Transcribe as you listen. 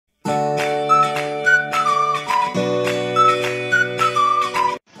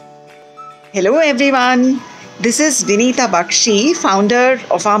Hello everyone, this is Vinita Bakshi, founder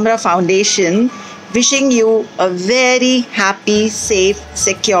of Aambra Foundation, wishing you a very happy, safe,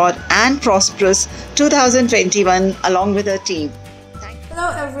 secure and prosperous 2021 along with her team. Hello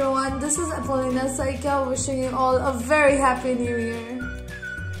everyone, this is Apolina Saikia wishing you all a very happy new year.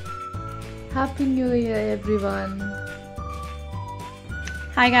 Happy New Year everyone.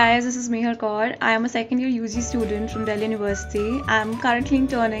 Hi guys, this is Mehar Kaur. I am a second year UG student from Delhi University. I am currently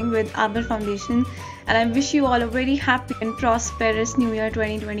interning with Aambra Foundation and I wish you all a very happy and prosperous New Year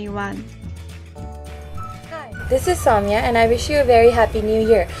 2021. Hi, this is Samya and I wish you a very happy new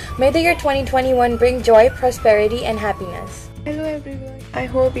year. May the year 2021 bring joy, prosperity and happiness. Hello everyone. I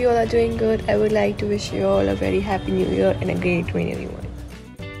hope you all are doing good. I would like to wish you all a very happy new year and a great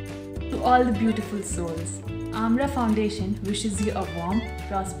 2021. To all the beautiful souls, Aambra Foundation wishes you a warm,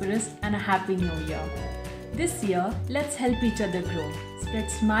 prosperous and a happy new year. This year, let's help each other grow, spread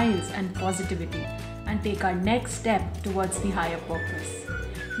smiles and positivity and take our next step towards the higher purpose.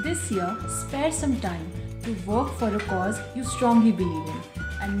 This year, spare some time to work for a cause you strongly believe in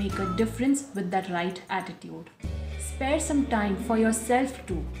and make a difference with that right attitude. Spare some time for yourself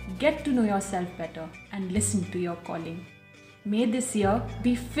too, get to know yourself better and listen to your calling. May this year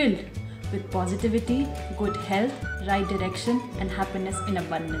be filled with positivity, good health, right direction and happiness in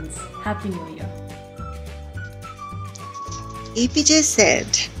abundance. Happy New Year. APJ said,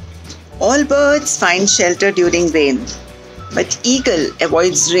 all birds find shelter during rain, but eagle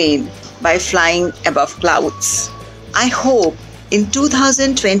avoids rain by flying above clouds. I hope in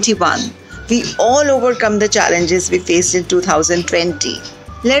 2021, we all overcome the challenges we faced in 2020.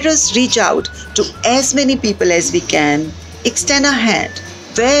 Let us reach out to as many people as we can, extend a hand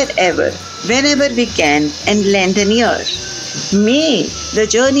wherever, whenever we can and lend an ear. May the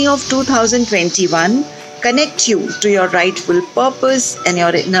journey of 2021 connect you to your rightful purpose and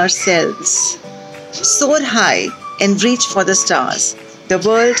your inner selves. Soar high and reach for the stars. The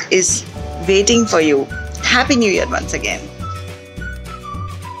world is waiting for you. Happy New Year once again.